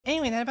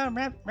Anyway, that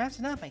about wraps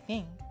it up, I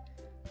think.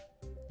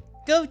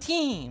 Go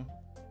team!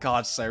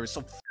 God, Cyrus,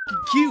 so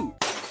fucking cute!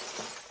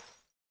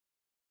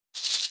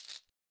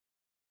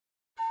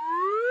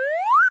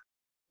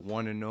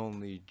 One and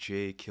only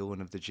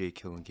JQilin of the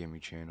JQilin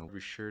gaming channel.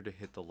 Be sure to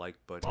hit the like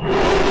button.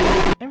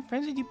 I'm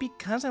friends with you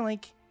because I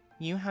like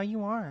you how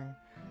you are.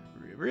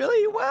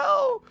 Really?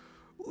 Well,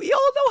 we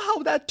all know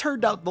how that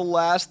turned out the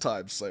last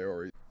time,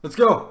 Sayori. Let's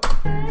go!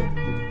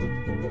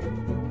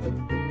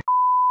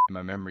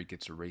 My memory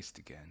gets erased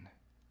again.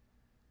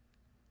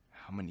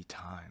 How many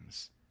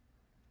times?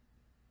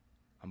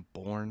 I'm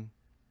born,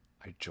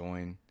 I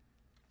join,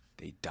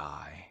 they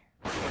die.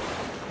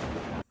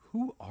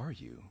 Who are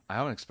you? I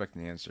don't expect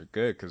an answer.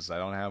 Good, because I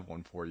don't have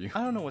one for you.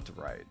 I don't know what to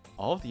write.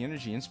 All of the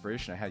energy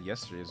inspiration I had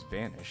yesterday has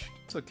vanished.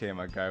 It's okay,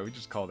 my guy. We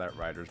just call that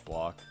writer's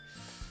block.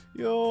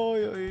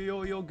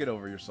 You'll get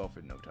over yourself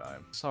in no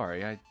time.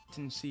 Sorry, I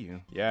didn't see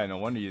you. Yeah, no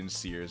wonder you didn't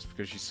see her. It's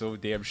because she's so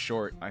damn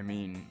short. I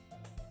mean,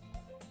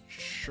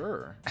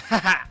 sure.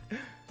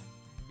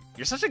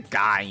 You're such a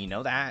guy, you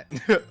know that?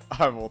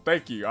 Well,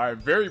 thank you. I am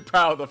very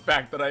proud of the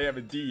fact that I am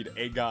indeed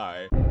a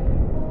guy.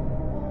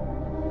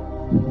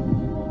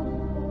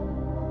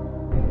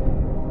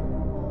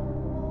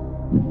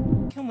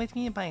 Come with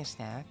me and buy a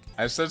snack.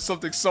 I said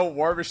something so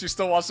warm and she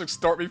still wants to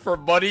extort me for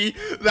money?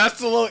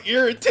 That's a little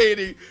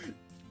irritating.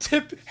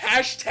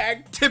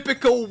 Hashtag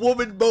typical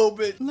woman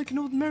moment. Like an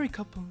old married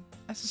couple,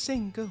 as the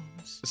saying goes.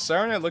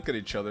 Sarah and I look at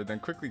each other, then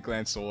quickly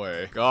glance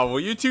away. God, will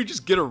you two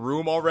just get a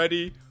room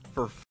already?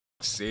 For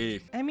f***'s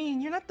sake. I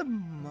mean, you're not the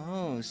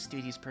most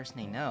studious person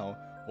I know.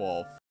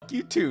 Well, f***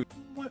 you two.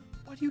 Why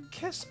do you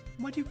care so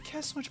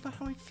much about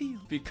how I feel?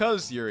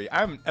 Because, Yuri,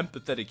 I'm an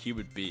empathetic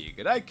human being,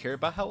 and I care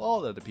about how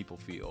all other people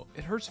feel.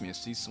 It hurts me to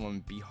see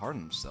someone be hard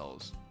on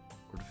themselves,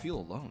 or to feel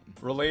alone.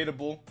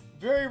 Relatable.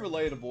 Very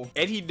relatable.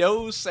 And he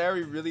knows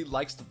Sari really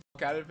likes the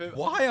fuck out of him.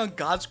 Why on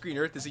God's green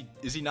earth is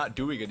he not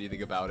doing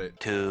anything about it?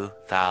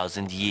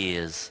 2,000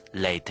 years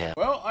later.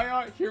 Well,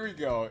 here we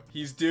go.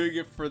 He's doing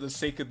it for the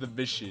sake of the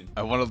mission.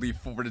 I want to leap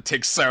forward to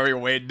take Sari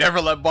away and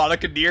never let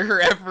Monica near her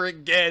ever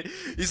again.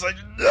 He's like,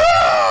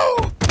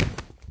 no!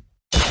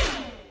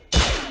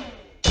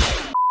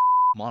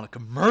 Monica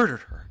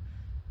murdered her.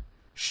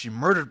 She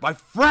murdered my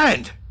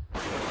friend.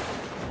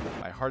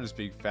 My heart is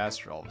beating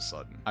faster all of a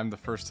sudden. I'm the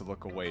first to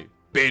look away.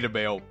 Beta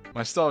male.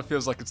 My stomach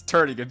feels like it's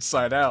turning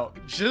inside out.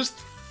 Just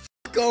f***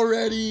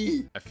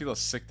 already. I feel a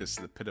sickness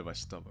in the pit of my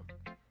stomach.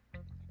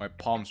 My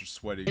palms are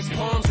sweaty. His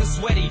palms are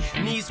sweaty,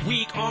 knees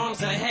weak,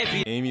 arms are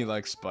heavy. Amy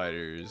likes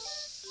spiders.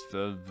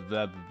 Is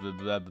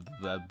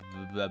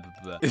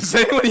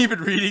anyone even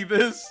reading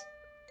this?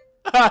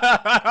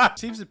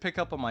 Seems to pick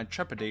up on my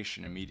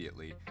trepidation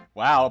immediately.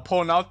 Wow,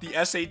 pulling out the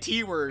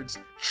SAT words.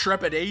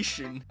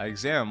 Trepidation. I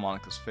examine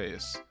Monica's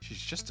face. She's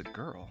just a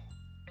girl.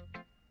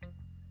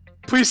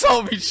 Please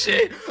help me,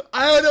 shit!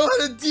 I don't know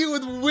how to deal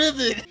with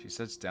women! She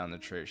sets down the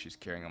tray she's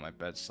carrying on my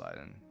bedside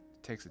and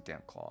takes a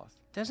damp cloth.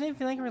 Doesn't it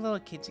feel like we're little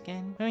kids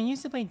again? When we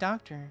used to play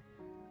doctor.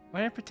 Why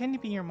did I pretend to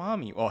be your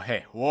mommy? Oh,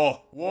 hey,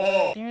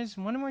 whoa! There's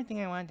one more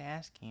thing I wanted to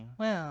ask you.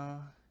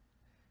 Well...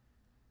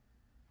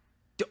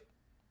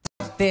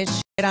 This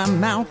shit,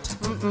 I'm out.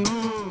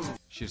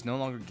 She's no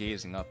longer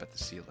gazing up at the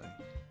ceiling.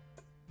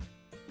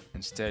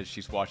 Instead,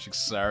 she's watching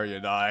Sari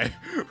and I.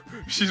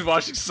 She's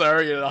watching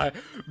Sari and I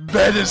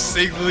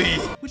menacingly.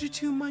 Would you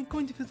two mind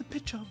going to fill the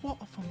pitcher of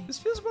water for me? This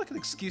feels more like an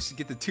excuse to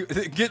get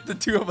the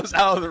two of us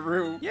out of the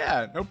room.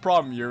 Yeah, no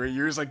problem, Yuri.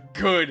 Yuri's like,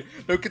 good.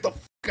 Now get the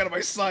f out of my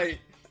sight.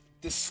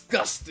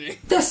 Disgusting.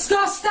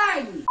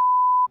 Disgusting!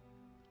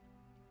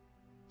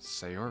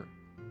 Sayori.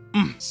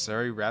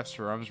 Sari wraps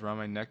her arms around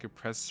my neck and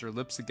presses her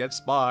lips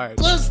against mine.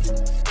 Let's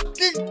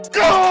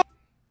go!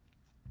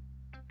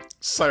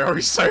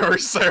 Sayori.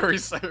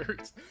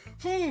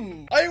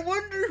 I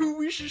wonder who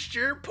we should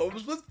share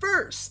poems with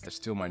first. I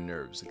steel my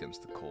nerves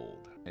against the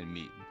cold and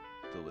meet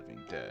the living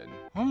dead.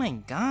 Oh my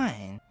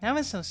god, that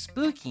was so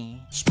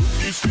spooky.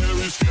 Spooky,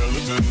 scary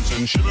skeletons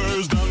and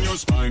shivers down your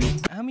spine.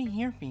 I'll be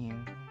here for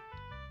you.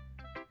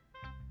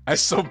 I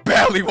so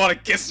badly want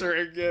to kiss her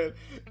again.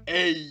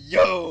 Hey,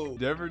 yo!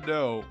 Never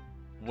know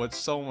what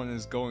someone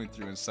is going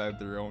through inside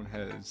their own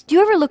heads. Do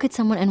you ever look at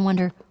someone and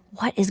wonder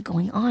what is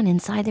going on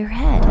inside their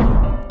head?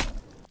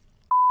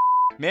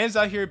 Man's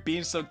out here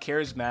being so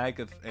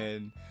charismatic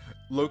and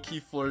low-key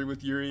flirting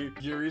with Yuri.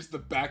 Yuri's the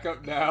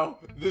backup now.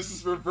 This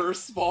is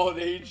reverse fallen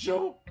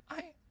angel.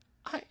 I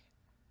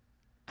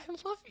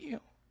love you.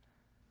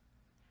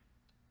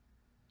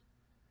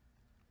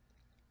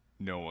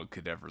 No one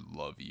could ever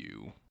love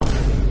you.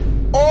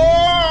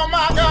 Oh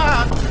my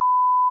god!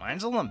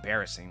 Mine's a little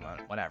embarrassing,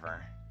 but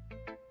whatever.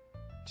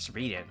 Just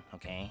read it,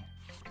 okay?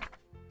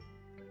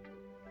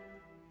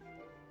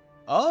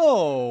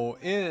 Oh,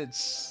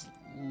 it's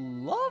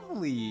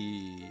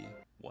lovely.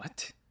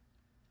 What?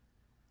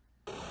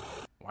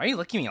 Why are you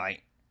looking at me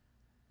like...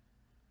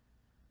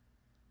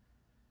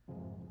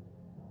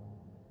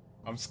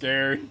 I'm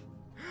scared.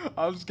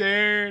 I'm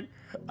scared.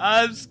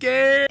 I'm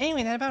scared.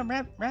 Anyway, that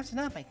about wraps it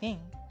up, I think.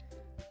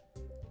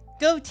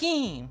 Go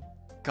team!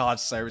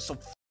 God, Cyrus, so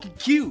fucking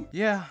cute.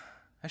 Yeah,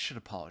 I should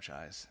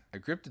apologize. I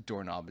grip the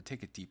doorknob and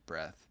take a deep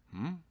breath.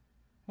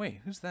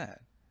 Wait, who's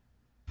that?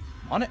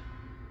 On it!